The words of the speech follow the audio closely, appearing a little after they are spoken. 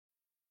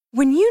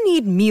When you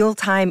need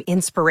mealtime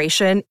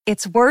inspiration,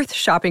 it's worth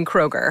shopping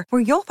Kroger,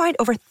 where you'll find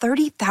over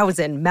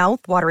 30,000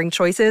 mouth-watering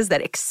choices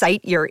that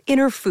excite your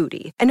inner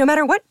foodie. And no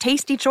matter what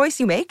tasty choice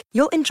you make,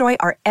 you'll enjoy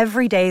our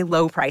everyday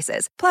low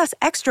prices, plus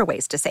extra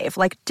ways to save,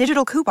 like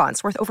digital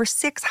coupons worth over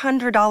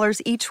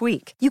 $600 each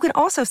week. You can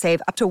also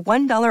save up to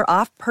 $1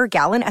 off per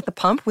gallon at the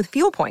pump with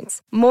fuel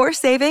points. More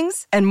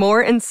savings and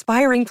more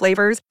inspiring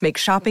flavors make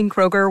shopping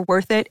Kroger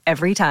worth it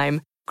every time.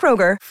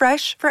 Kroger,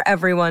 fresh for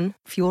everyone.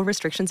 Fuel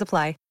restrictions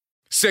apply.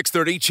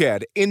 630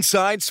 CHED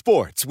Inside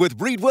Sports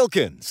with Reed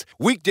Wilkins.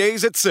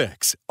 Weekdays at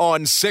 6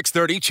 on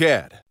 630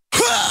 CHED.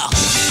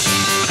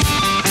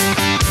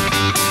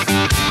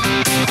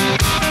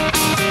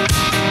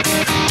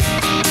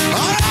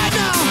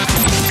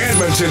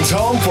 Edmonton's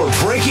home for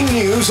breaking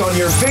news on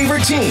your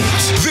favorite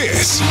teams.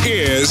 This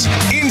is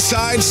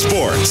Inside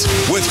Sports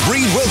with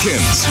Reed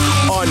Wilkins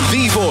on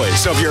the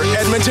voice of your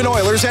Edmonton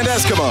Oilers and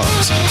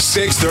Eskimos.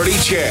 630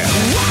 CHED.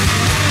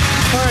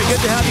 All right,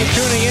 good to have you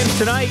tuning in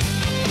tonight.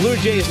 Blue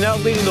Jays now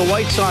leading the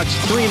White Sox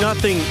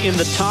 3-0 in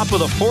the top of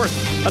the fourth.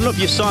 I don't know if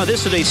you saw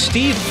this today.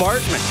 Steve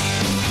Bartman,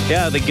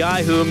 the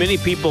guy who many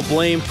people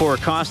blame for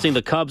costing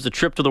the Cubs the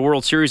trip to the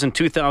World Series in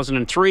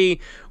 2003,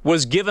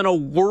 was given a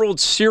World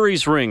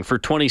Series ring for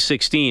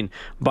 2016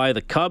 by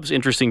the Cubs.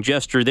 Interesting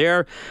gesture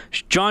there.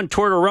 John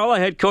Tortorella,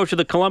 head coach of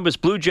the Columbus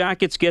Blue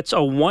Jackets, gets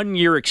a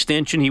one-year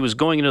extension. He was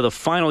going into the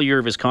final year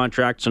of his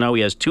contract, so now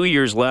he has 2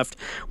 years left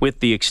with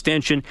the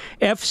extension.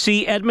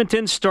 FC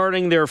Edmonton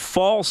starting their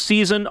fall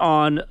season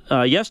on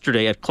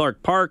yesterday at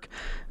Clark Park.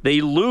 They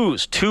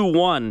lose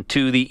 2-1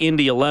 to the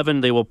Indy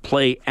 11. They will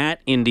play at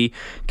Indy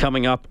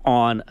coming up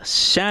on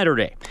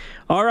Saturday.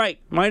 All right,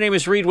 my name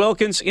is Reed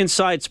Wilkins,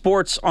 Inside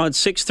Sports on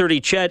 630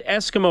 CHED.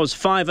 Eskimos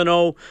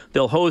 5-0.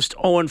 They'll host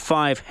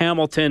 0-5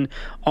 Hamilton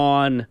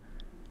on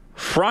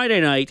Friday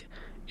night.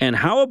 And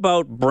how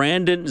about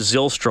Brandon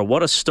Zylstra?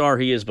 What a star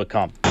he has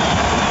become.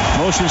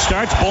 Motion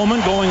starts.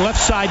 Bowman going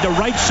left side to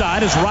right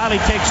side as Riley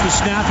takes the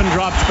snap and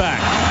drops back.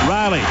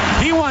 Riley,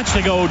 he wants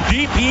to go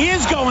deep. He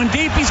is going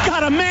deep. He's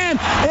got a man,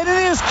 and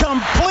it is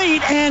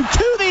complete. And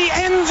to the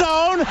end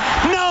zone.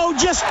 No,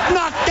 just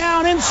knocked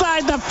down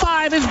inside the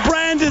 5 is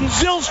Brandon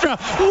Zylstra.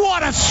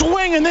 What a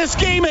swing in this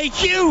game. A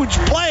huge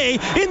play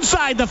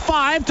inside the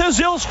 5 to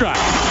Zylstra.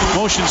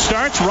 Motion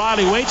starts.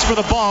 Riley waits for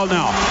the ball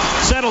now.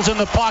 Settles in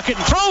the pocket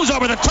and throws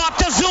over the top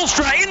to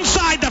Zylstra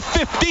inside the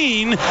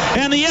 15.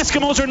 And the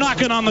Eskimos are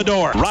knocking on the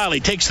door. Riley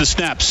takes the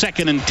snap,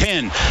 2nd and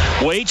 10.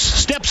 Waits,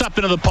 steps up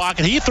into the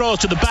pocket. He throws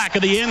to the back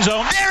of the end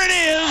zone. There it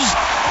is!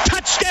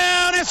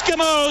 Touchdown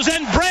Eskimos,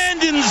 and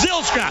Brandon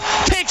Zylstra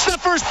takes the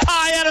first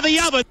pie out of the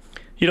oven.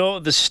 You know,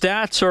 the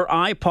stats are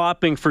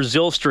eye-popping for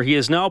Zylstra. He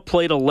has now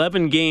played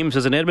 11 games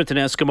as an Edmonton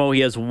Eskimo. He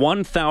has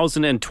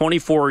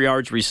 1,024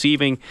 yards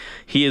receiving.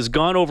 He has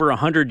gone over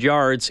 100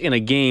 yards in a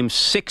game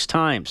 6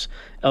 times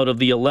out of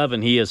the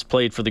 11 he has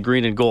played for the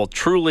Green and Gold.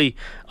 Truly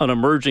an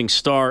emerging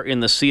star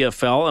in the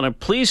CFL, and I'm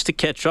pleased to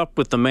catch up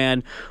with the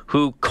man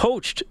who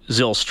coached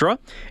Zylstra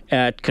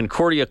at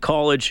Concordia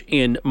College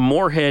in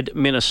Moorhead,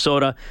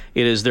 Minnesota.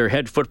 It is their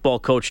head football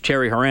coach,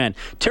 Terry Horan.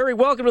 Terry,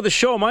 welcome to the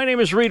show. My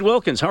name is Reed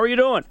Wilkins. How are you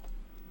doing?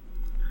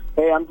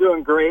 Hey, I'm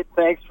doing great.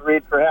 Thanks,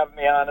 Reed, for having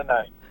me on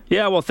tonight.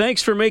 Yeah, well,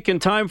 thanks for making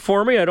time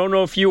for me. I don't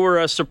know if you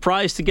were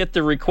surprised to get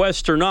the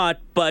request or not,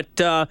 but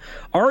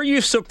are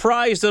you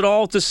surprised at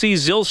all to see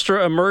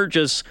Zylstra emerge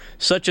as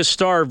such a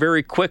star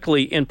very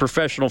quickly in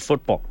professional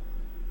football?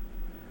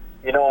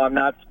 You know, I'm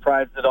not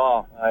surprised at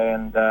all.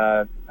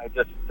 I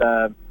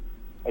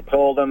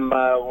told him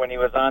when he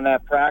was on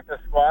that practice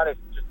squad, I said,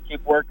 just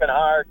keep working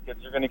hard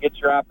because you're going to get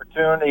your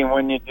opportunity, and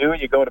when you do,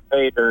 you go to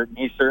pay dirt, and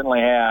he certainly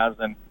has,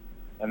 and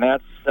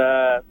that's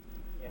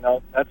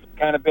that's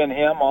kind of been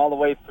him all the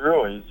way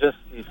through.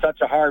 He's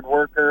such a hard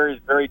worker. He's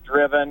very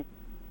driven,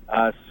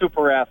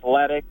 super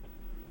athletic.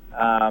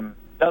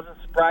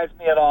 Doesn't surprise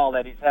me at all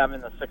that he's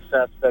having the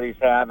success that he's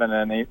having,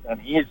 and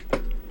he's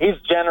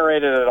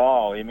generated it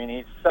all. I mean,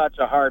 he's such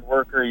a hard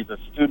worker. He's a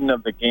student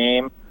of the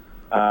game,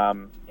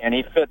 and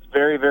he fits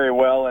very, very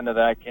well into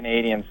that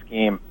Canadian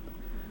scheme.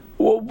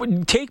 Well,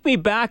 take me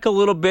back a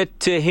little bit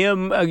to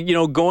him,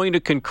 going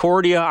to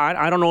Concordia.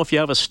 I don't know if you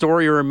have a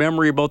story or a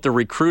memory about the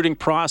recruiting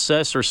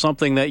process or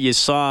something that you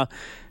saw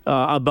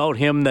about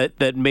him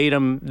that made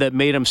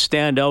him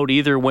stand out,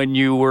 either when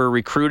you were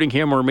recruiting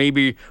him or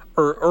maybe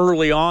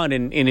early on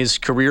in his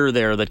career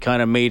there, that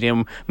kind of made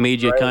you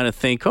right. Kind of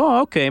think,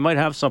 oh, okay, I might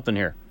have something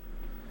here.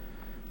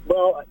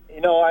 Well,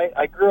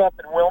 I grew up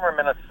in Wilmer,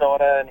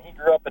 Minnesota, and he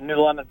grew up in New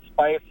London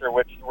Spicer,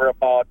 which were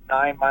about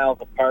 9 miles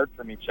apart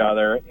from each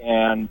other,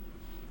 and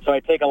so I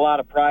take a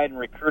lot of pride in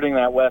recruiting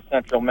that west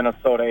central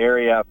Minnesota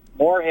area.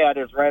 Moorhead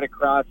is right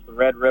across the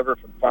Red River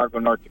from Fargo,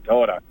 North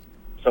Dakota.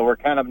 So we're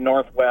kind of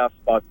northwest,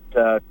 about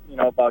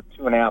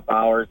 2.5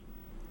 hours.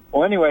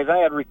 Well, anyways, I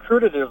had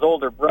recruited his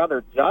older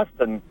brother,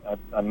 Justin,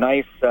 a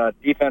nice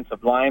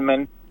defensive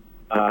lineman,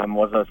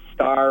 was a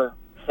star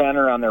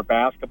center on their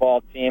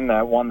basketball team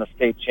that won the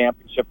state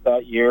championship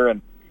that year.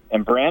 And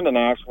Brandon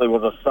actually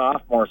was a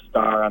sophomore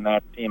star on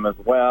that team as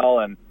well.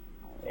 And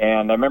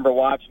I remember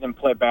watching him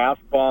play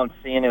basketball and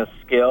seeing his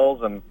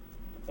skills. And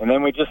And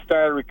then we just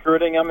started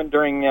recruiting him, and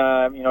during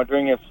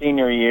his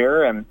senior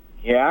year, and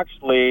he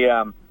actually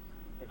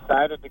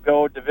decided to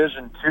go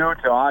Division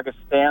II to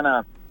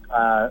Augustana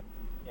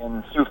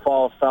in Sioux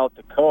Falls, South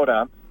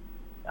Dakota.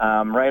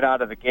 Right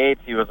out of the gates,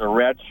 he was a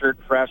redshirt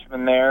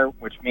freshman there,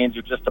 which means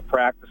you're just a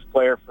practice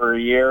player for a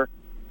year.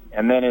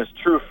 And then his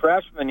true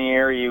freshman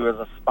year, he was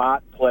a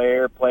spot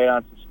player, played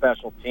on some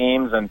special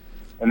teams, and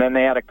then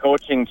they had a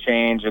coaching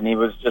change, and he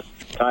was just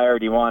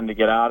tired. He wanted to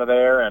get out of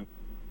there,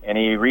 and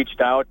he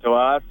reached out to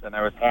us, and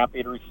I was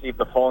happy to receive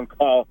the phone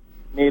call.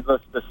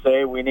 Needless to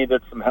say, we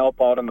needed some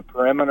help out on the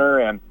perimeter,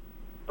 and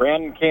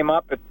Brandon came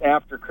up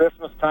after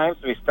Christmas time,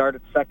 so he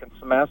started second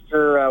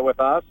semester with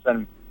us,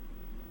 and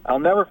I'll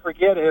never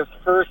forget his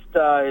first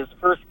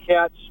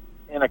catch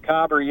in a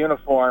Cobber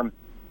uniform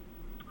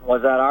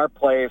was at our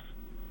place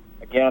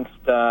against,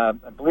 I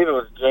believe it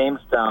was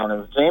Jamestown. It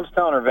was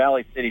Jamestown or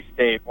Valley City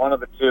State, one of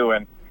the two,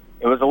 and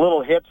it was a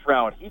little hitch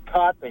route. He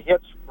caught the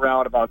hitch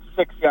route about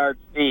 6 yards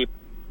deep,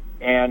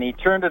 and he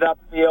turned it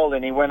upfield,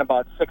 and he went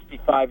about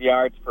 65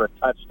 yards for a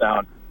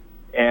touchdown.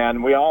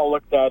 And we all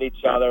looked at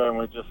each other, and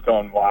we're just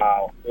going,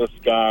 wow, this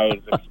guy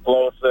is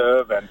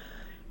explosive, and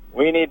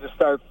we need to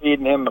start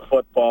feeding him the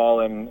football.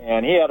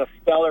 And he had a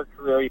stellar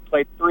career. He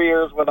played 3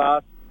 years with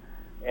us,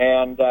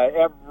 and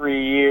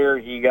every year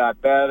he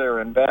got better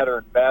and better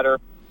and better.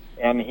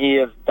 And he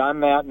has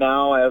done that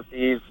now as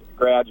he's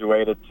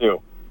graduated,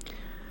 too.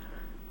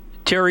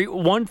 Terry,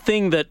 one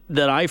thing that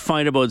I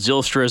find about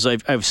Zylstra, as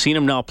I've seen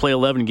him now play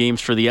 11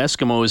 games for the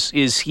Eskimos,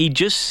 is he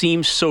just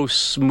seems so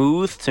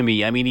smooth to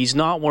me. I mean, he's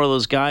not one of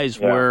those guys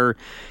where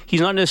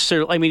he's not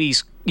necessarily, I mean,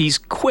 he's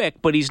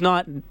quick, but he's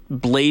not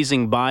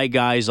blazing by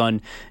guys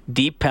on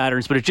deep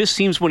patterns. But it just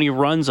seems when he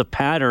runs a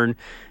pattern,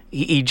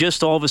 he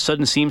just all of a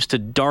sudden seems to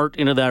dart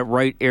into that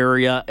right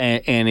area,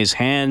 and his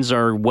hands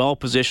are well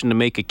positioned to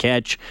make a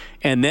catch.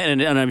 And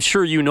I'm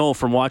sure you know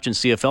from watching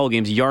CFL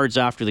games, yards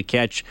after the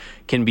catch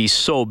can be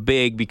so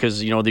big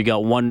because you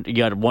got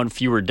one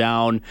fewer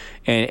down,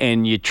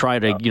 and you try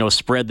to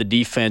spread the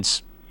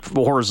defense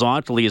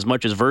horizontally as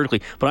much as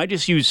vertically. But I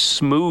just use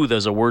smooth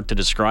as a word to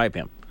describe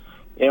him.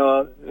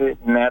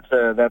 And that's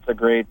a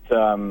great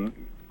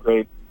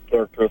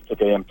characteristic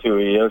of him too.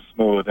 He is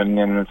smooth,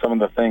 and some of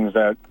the things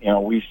that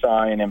we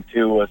saw in him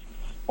too was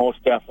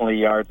most definitely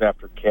yards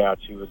after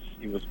catch. He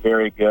was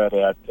very good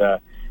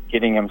at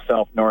getting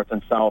himself north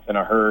and south in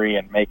a hurry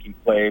and making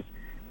plays.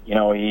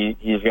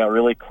 He's got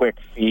really quick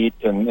feet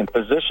and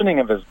positioning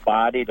of his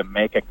body to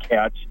make a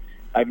catch.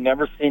 I've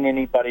never seen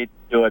anybody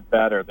do it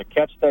better. The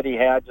catch that he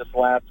had just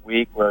last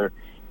week, where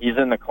he's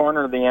in the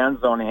corner of the end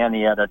zone and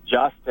he had to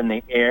adjust in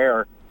the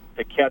air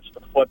to catch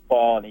the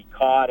football, and he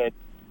caught it.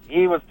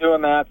 He was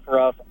doing that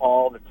for us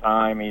all the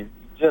time. He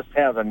just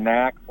has a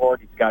knack for it.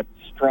 He's got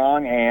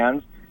strong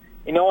hands.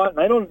 You know what? And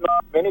I don't know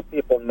if many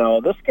people know,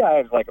 this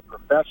guy is like a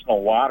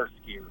professional water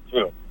skier,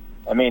 too.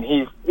 I mean,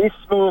 he's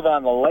smooth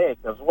on the lake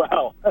as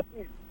well.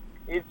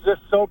 He's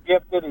just so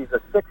gifted. He's a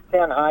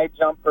 6'10" high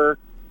jumper.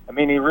 I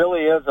mean, he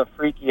really is a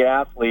freaky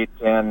athlete,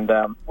 and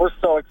we're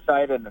so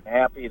excited and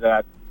happy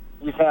that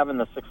he's having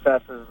the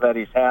successes that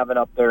he's having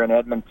up there in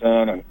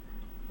Edmonton, and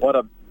what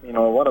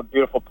a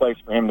beautiful place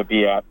for him to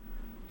be at.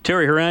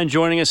 Terry Horan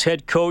joining us,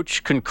 head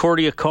coach,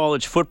 Concordia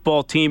College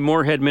football team,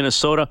 Moorhead,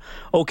 Minnesota.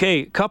 Okay,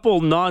 a couple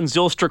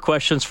non-Zylstra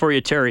questions for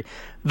you, Terry.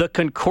 The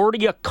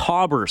Concordia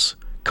Cobbers,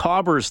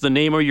 the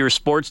name of your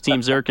sports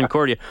teams there at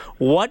Concordia.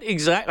 What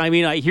exactly? I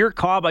mean, I hear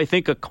cob, I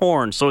think of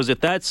corn. So is it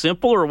that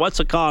simple, or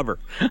what's a cobber?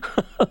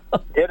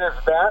 It is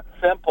that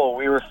simple.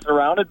 We were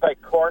surrounded by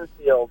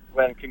cornfields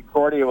when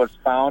Concordia was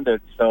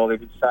founded, so they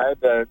decided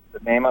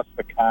to name us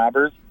the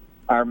Cobbers.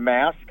 Our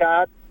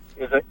mascot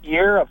is an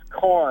ear of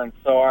corn.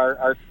 So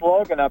our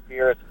slogan up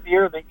here is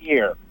 "Fear the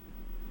Ear,"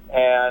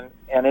 and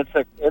it's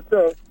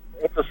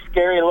a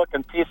scary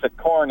looking piece of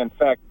corn. In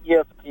fact,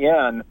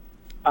 ESPN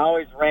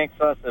always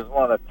ranks us as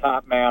one of the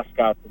top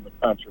mascots in the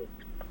country.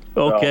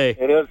 Okay,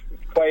 so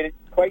it's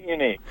quite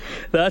unique.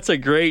 That's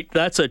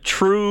a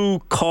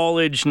true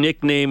college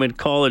nickname and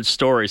college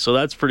story. So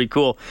that's pretty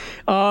cool.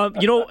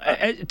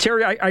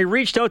 Terry, I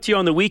reached out to you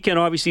on the weekend,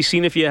 obviously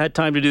seeing if you had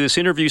time to do this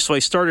interview. So I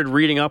started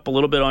reading up a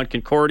little bit on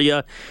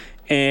Concordia.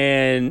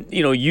 And,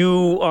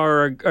 you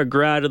are a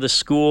grad of the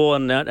school,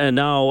 and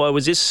now,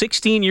 was this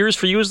 16 years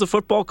for you as the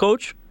football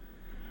coach?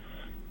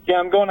 Yeah,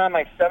 I'm going on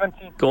my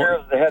 17th year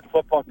as the head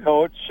football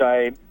coach.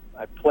 I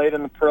played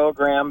in the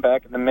program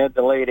back in the mid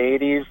to late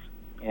 80s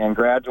and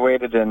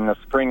graduated in the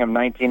spring of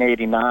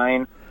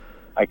 1989.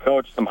 I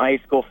coached some high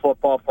school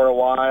football for a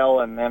while,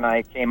 and then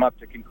I came up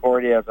to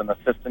Concordia as an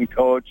assistant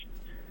coach,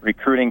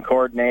 recruiting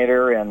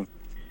coordinator, and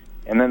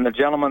then the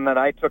gentleman that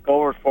I took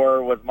over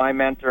for was my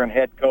mentor and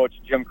head coach,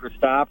 Jim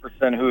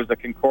Christopherson, who's a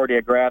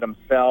Concordia grad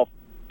himself,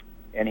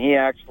 and he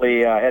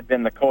actually had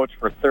been the coach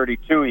for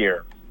 32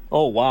 years.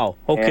 Oh, wow.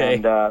 Okay.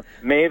 And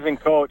amazing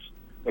coach.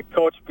 The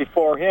coach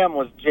before him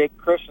was Jake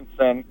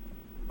Christensen,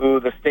 who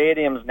the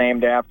stadium's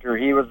named after.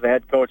 He was the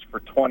head coach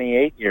for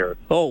 28 years.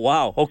 Oh,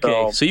 wow.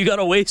 Okay. So you got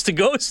a ways to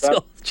go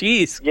still.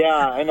 Jeez. Yeah,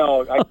 I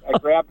know. I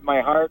grabbed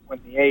my heart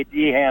when the AD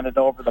handed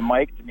over the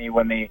mic to me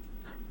when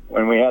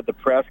when we had the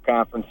press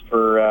conference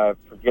for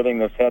getting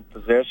this head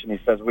position, he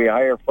says we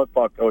hire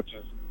football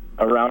coaches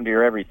around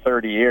here every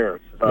 30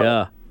 years. So,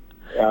 yeah,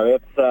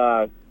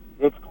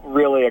 it's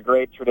really a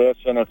great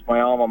tradition. It's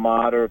my alma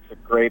mater. It's a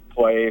great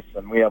place,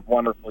 and we have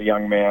wonderful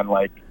young men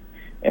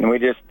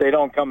and they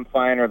don't come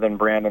finer than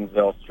Brandon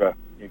Zylstra,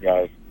 you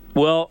guys.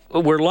 Well,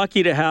 we're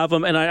lucky to have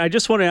him, and I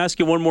just want to ask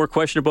you one more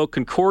question about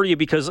Concordia,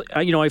 because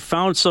I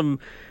found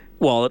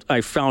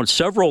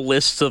several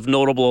lists of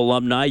notable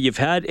alumni. You've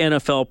had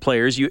NFL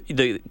players.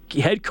 The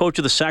head coach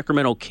of the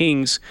Sacramento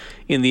Kings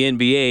in the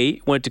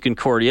NBA went to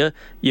Concordia.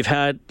 You've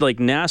had like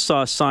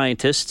NASA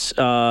scientists,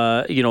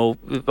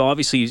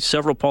 obviously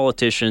several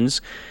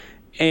politicians.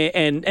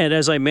 And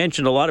as I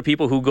mentioned, a lot of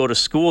people who go to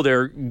school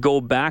there go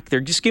back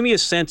there. Just give me a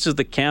sense of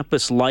the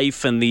campus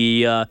life and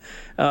the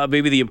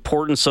maybe the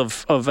importance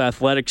of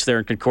athletics there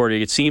in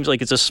Concordia. It seems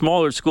like it's a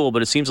smaller school,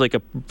 but it seems like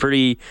a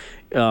pretty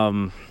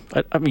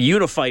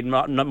unified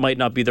might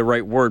not be the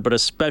right word, but a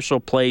special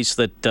place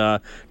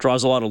that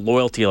draws a lot of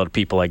loyalty out of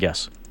people, I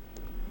guess.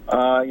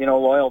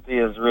 Loyalty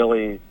is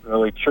really,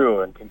 really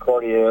true, and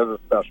Concordia is a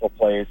special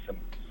place, and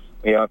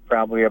we have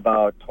probably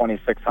about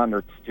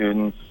 2,600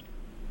 students.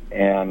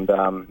 And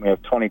we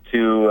have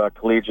 22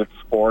 collegiate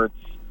sports.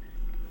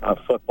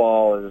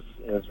 Football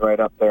is right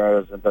up there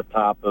as at the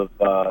top of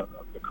the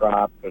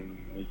crop, and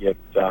we get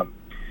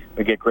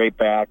great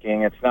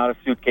backing. It's not a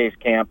suitcase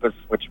campus,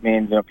 which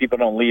means people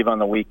don't leave on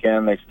the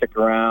weekend; they stick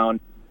around.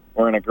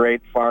 We're in a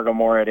great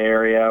Fargo-Moorhead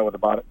area with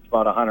about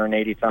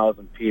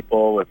 180,000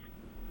 people, with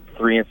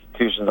 3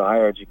 institutions of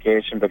higher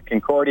education. But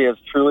Concordia is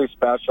truly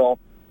special.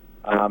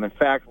 In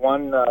fact,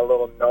 one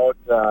little note.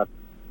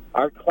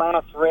 Our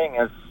class ring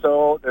there's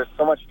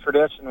so much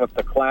tradition with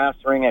the class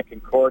ring at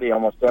Concordia.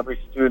 Almost every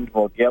student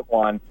will get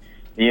one.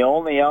 The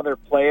only other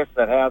place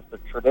that has the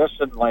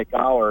tradition like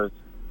ours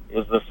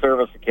is the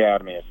service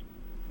academies.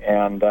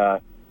 And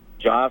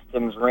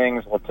Jostens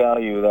rings will tell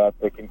you that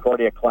the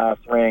Concordia class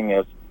ring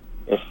is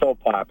so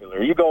popular.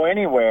 You go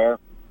anywhere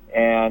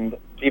and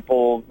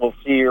people will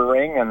see your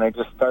ring and they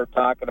just start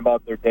talking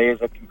about their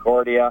days at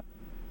Concordia.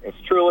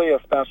 It's truly a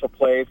special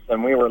place,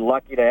 and we were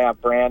lucky to have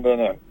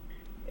Brandon,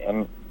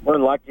 and we're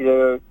lucky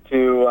to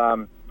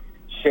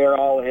share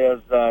all his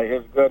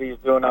good he's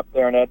doing up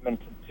there in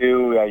Edmonton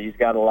too. He's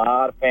got a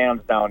lot of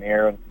fans down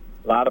here, and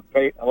a lot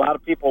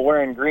of people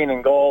wearing green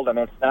and gold. And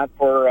it's not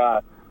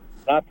for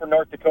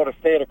North Dakota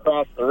State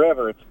across the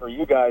river. It's for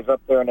you guys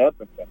up there in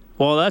Edmonton.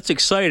 Well, that's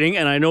exciting,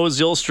 and I know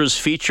Zylstra's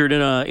featured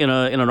in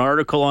an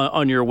article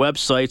on your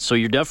website, so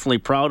you're definitely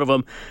proud of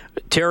him.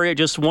 Terry,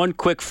 just one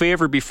quick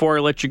favor before I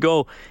let you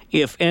go.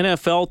 If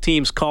NFL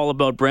teams call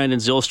about Brandon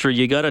Zylstra,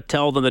 you got to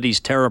tell them that he's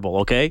terrible,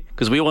 okay?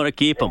 Because we want to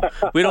keep him.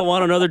 We don't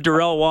want another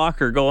Darrell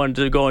Walker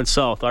going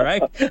south. All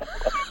right?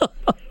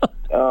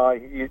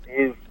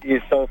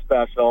 He's so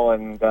special,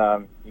 and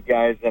you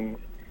guys and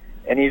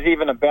he's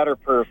even a better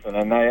person,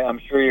 and I'm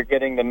sure you're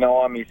getting to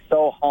know him. He's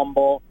so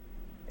humble,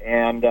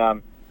 and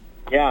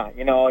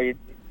he's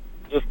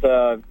just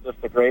a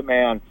great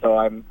man.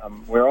 So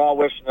we're all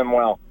wishing him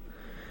well.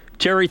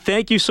 Terry,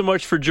 thank you so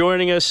much for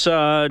joining us.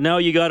 Now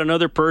you got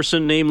another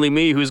person, namely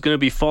me, who's going to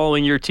be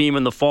following your team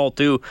in the fall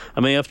too. I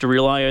may have to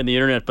rely on the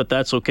internet, but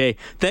that's okay.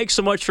 Thanks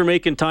so much for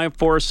making time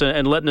for us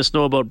and letting us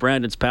know about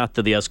Brandon's path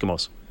to the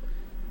Eskimos.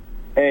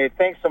 Hey,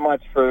 thanks so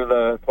much for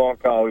the phone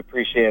call. We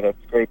appreciate it.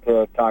 It's great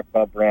to talk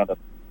about Brandon.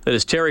 That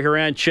is Terry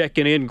Horan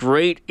checking in.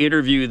 Great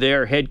interview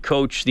there. Head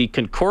coach, the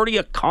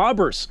Concordia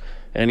Cobbers.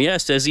 And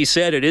yes, as he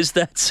said, it is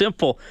that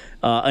simple.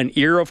 An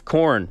ear of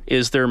corn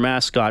is their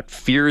mascot.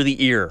 Fear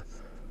the ear.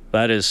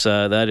 That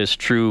is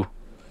true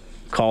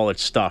college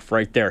stuff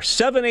right there.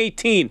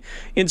 7:18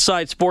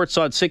 Inside Sports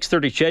on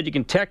 630 CHED. You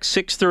can text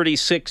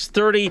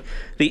 630-630.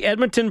 The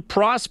Edmonton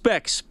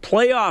Prospects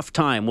playoff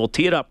time. We'll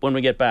tee it up when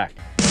we get back.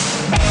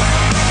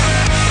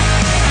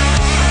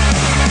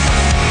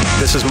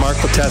 This is Mark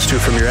Letestu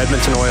from your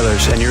Edmonton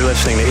Oilers, and you're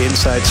listening to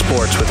Inside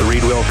Sports with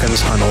Reed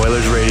Wilkins on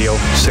Oilers Radio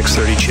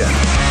 630 CHED.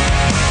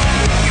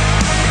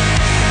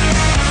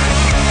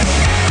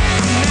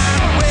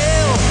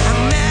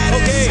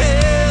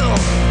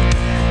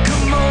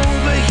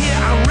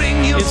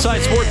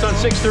 Inside Sports on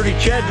 630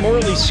 CHED.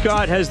 Morley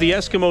Scott has the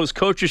Eskimos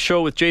Coaches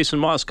Show with Jason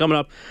Moss coming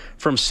up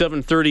from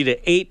 7:30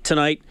 to 8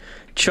 tonight.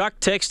 Chuck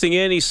texting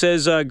in, he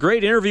says,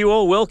 great interview,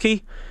 old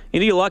Wilkie.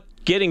 Any luck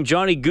getting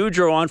Johnny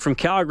Gaudreau on from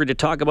Calgary to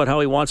talk about how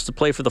he wants to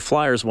play for the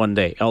Flyers one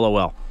day?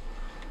 LOL.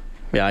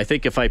 Yeah, I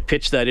think if I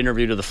pitch that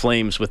interview to the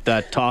Flames with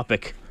that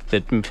topic,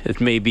 that it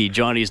may be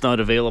Johnny's not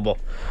available.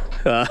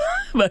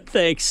 But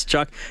thanks,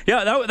 Chuck.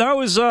 Yeah, that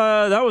was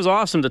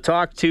awesome to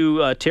talk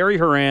to Terry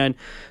Horan.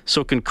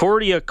 So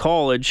Concordia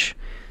College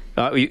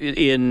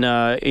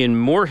in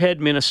Moorhead,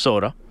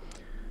 Minnesota.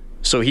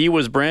 So he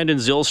was Brandon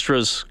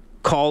Zylstra's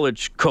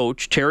college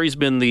coach. Terry's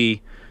been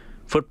the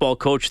football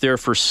coach there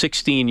for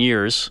 16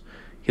 years.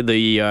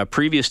 The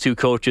previous two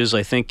coaches,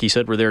 I think he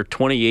said, were there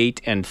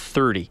 28 and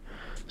 30.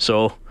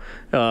 So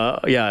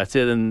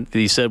And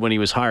he said when he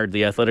was hired,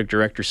 the athletic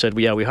director said,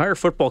 "Yeah, we hire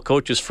football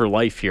coaches for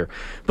life here."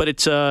 But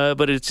it's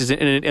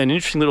an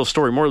interesting little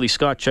story. Morley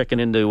Scott checking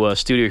into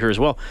studio here as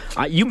well.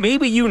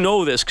 Maybe you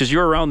know this because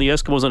you're around the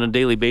Eskimos on a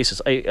daily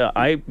basis.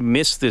 I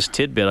missed this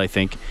tidbit. I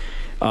think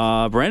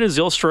Brandon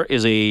Zylstra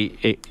is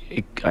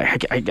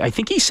I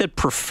think he said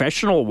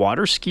professional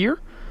water skier.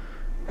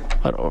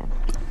 I don't know.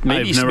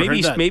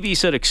 Maybe he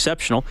said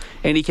exceptional,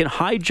 and he can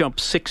high jump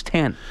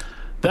 6'10".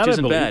 Which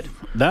isn't bad.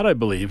 That I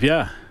believe,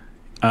 yeah.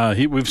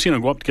 We've seen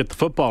him go up to get the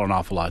football an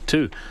awful lot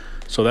too,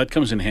 so that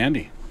comes in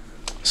handy.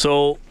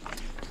 So,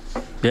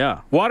 yeah,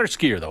 water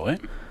skier though, eh?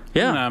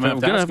 Yeah, I'm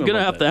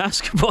gonna have to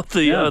ask about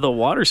the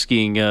water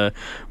skiing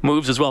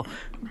moves as well.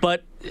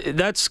 But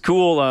that's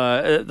cool.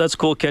 That's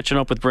cool catching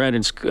up with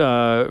Brandon's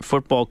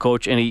football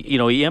coach, and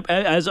he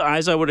as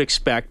I would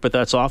expect. But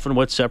that's often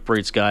what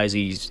separates guys.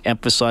 He's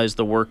emphasized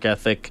the work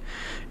ethic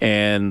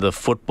and the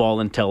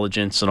football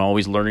intelligence, and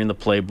always learning the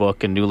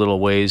playbook and new little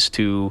ways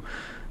to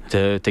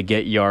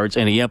get yards.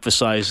 And he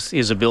emphasized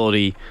his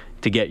ability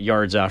to get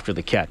yards after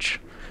the catch,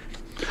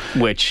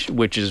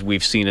 which is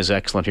we've seen is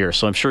excellent here.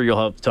 So I'm sure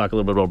you'll have to talk a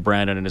little bit about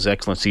Brandon and his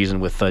excellent season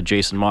with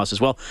Jason Moss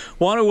as well.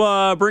 Want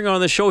to bring on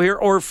the show here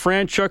Orv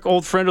Franchuk,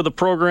 old friend of the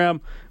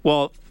program.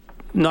 Well,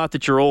 not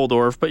that you're old,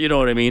 Orv, but you know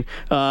what I mean.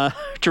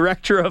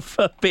 Director of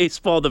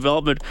baseball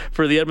development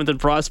for the Edmonton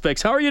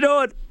Prospects. How are you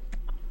doing?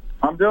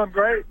 I'm doing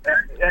great,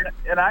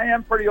 and I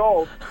am pretty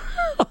old.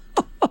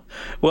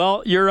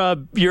 Well, you're a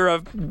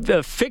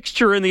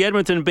fixture in the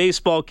Edmonton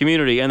baseball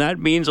community, and that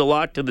means a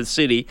lot to the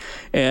city.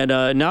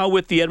 And now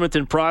with the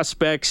Edmonton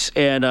Prospects,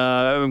 and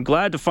I'm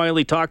glad to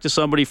finally talk to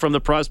somebody from the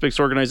Prospects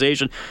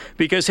organization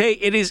because hey,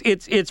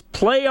 it's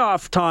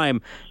playoff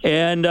time,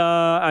 and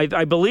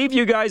I believe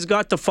you guys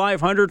got to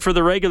 500 for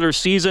the regular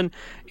season,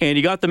 and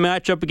you got the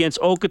matchup against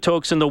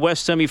Okotoks in the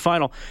West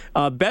semifinal.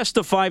 Best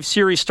of 5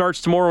 series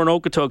starts tomorrow in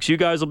Okotoks. You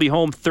guys will be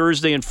home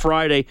Thursday and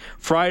Friday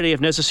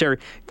if necessary.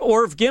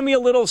 Or give me a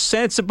little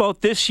sense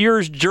about this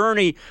year's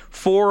journey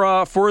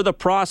for the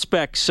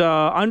Prospects,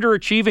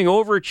 underachieving,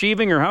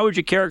 overachieving, or how would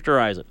you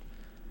characterize it?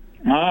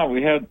 It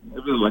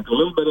was like a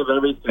little bit of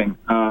everything,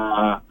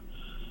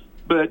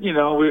 but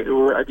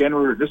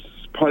this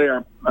is probably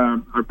our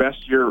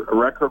best year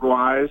record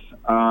wise,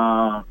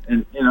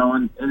 and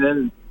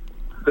then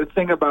the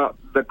thing about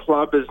the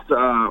club is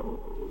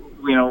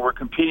we're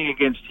competing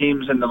against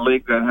teams in the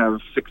league that have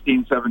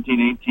 16,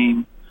 17,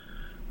 18.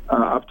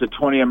 Up to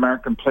 20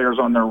 American players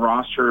on their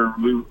roster.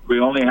 We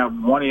only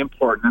have one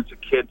import, and that's a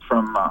kid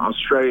from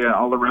Australia.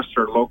 All the rest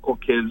are local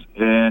kids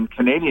and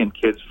Canadian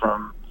kids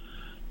from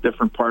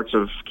different parts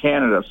of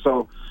Canada.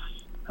 So,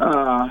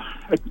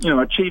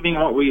 achieving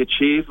what we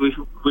achieved, we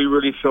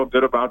really feel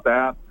good about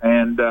that.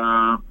 And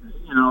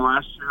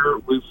last year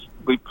we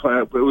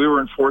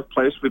were in 4th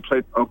place. We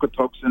played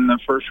Okotoks in the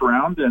first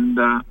round,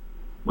 and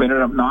we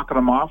ended up knocking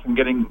them off and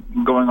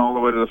going all the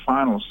way to the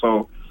finals.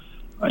 So.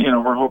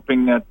 We're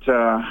hoping that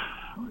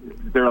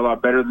they're a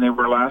lot better than they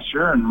were last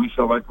year, and we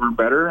feel like we're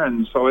better.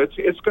 And so it's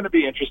going to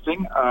be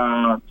interesting.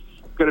 Got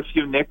a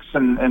few nicks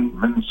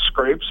and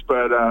scrapes,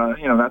 but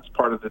that's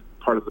part of the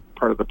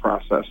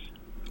process.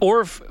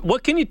 Orv,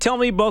 what can you tell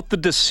me about the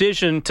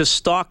decision to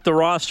stock the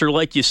roster,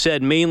 like you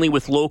said, mainly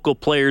with local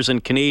players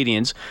and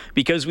Canadians?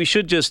 Because we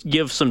should just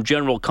give some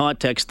general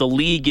context. The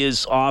league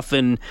is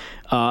often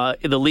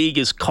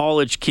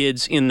college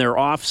kids in their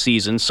off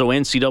season, so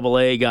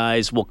NCAA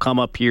guys will come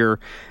up here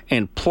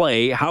and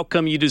play. How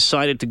come you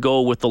decided to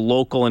go with the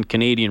local and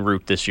Canadian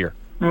route this year?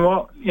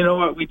 Well, you know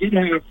what, we did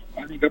have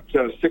I think up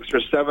to 6 or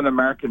 7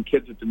 American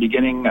kids at the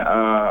beginning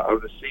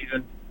of the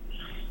season.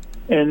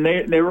 And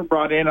they were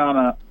brought in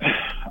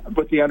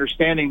with the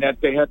understanding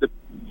that they had to,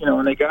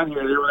 when they got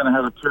here, they were going to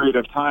have a period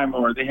of time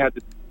where they had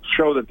to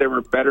show that they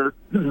were better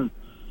than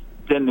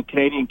the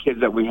Canadian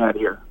kids that we had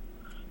here.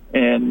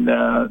 And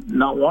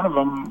none of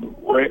them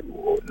were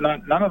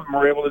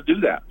able to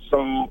do that.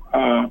 So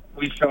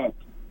we felt,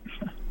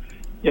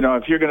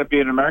 if you're going to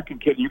be an American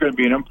kid, you're going to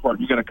be an import.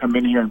 You're going to come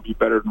in here and be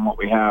better than what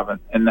we have,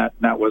 and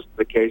that wasn't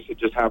the case. It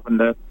just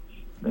happened that.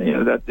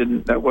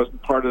 That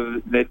wasn't part of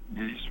it. They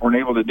just weren't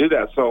able to do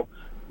that. So,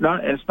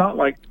 it's not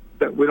like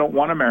that we don't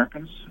want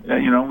Americans.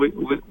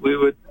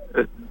 We're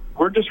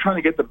just trying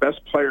to get the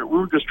best player. We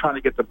were just trying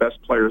to get the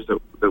best players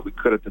that we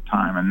could at the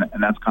time, and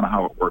that's kind of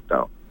how it worked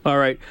out. All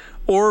right.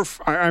 Orv,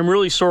 I'm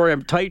really sorry.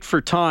 I'm tight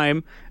for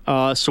time,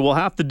 so we'll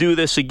have to do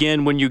this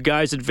again when you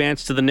guys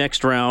advance to the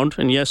next round.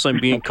 And yes, I'm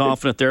being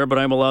confident there, but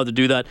I'm allowed to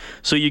do that.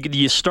 So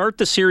you start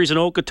the series in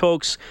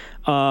Okotoks.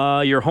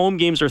 Your home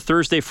games are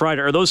Thursday,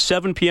 Friday. Are those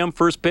 7 p.m.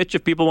 first pitch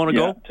if people want to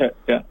go?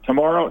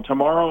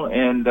 Tomorrow,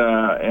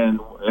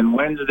 and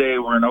Wednesday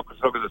we're in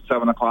Okotoks at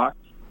 7 o'clock.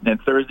 And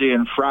Thursday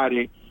and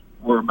Friday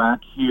we're back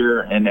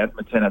here in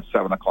Edmonton at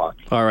 7 o'clock.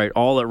 All right,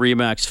 all at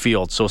Remax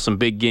Field, so some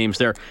big games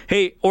there.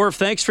 Hey, Orv,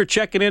 thanks for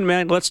checking in,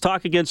 man. Let's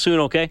talk again soon,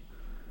 okay?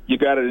 You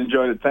got it.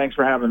 Enjoyed it. Thanks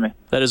for having me.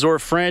 That is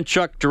Orv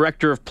Franchuk,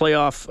 Director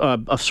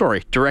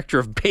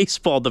of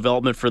Baseball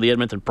Development for the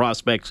Edmonton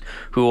Prospects,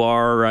 who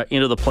are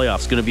into the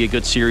playoffs. Going to be a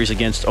good series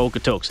against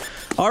Okotoks.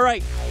 All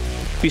right.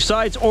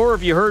 Besides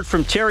Orv, you heard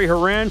from Terry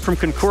Horan from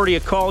Concordia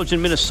College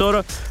in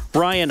Minnesota,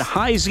 Ryan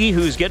Heisey,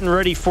 who's getting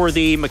ready for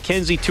the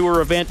Mackenzie Tour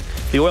event,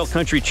 the Oil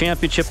Country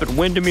Championship at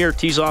Windermere,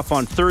 tees off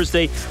on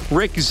Thursday.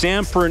 Rick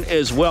Zamperin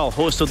as well,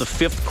 host of the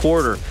Fifth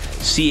Quarter,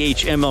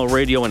 CHML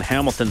Radio in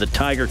Hamilton. The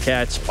Tiger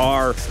Cats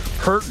are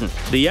hurting.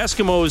 The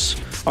Eskimos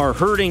are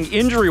hurting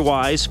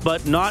injury-wise,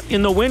 but not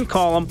in the win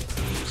column.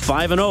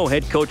 5-0,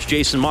 head coach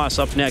Jason Moss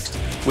up next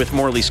with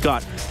Morley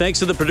Scott. Thanks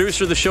to the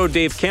producer of the show,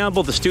 Dave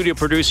Campbell, the studio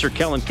producer,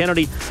 Kellen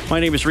Kennedy. My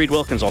name is Reed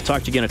Wilkins. I'll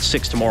talk to you again at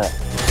 6 tomorrow.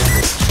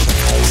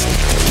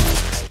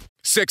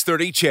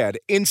 6:30 CHED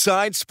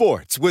Inside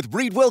Sports with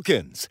Reed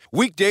Wilkins.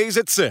 Weekdays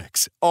at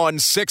 6 on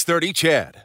 6:30 CHED.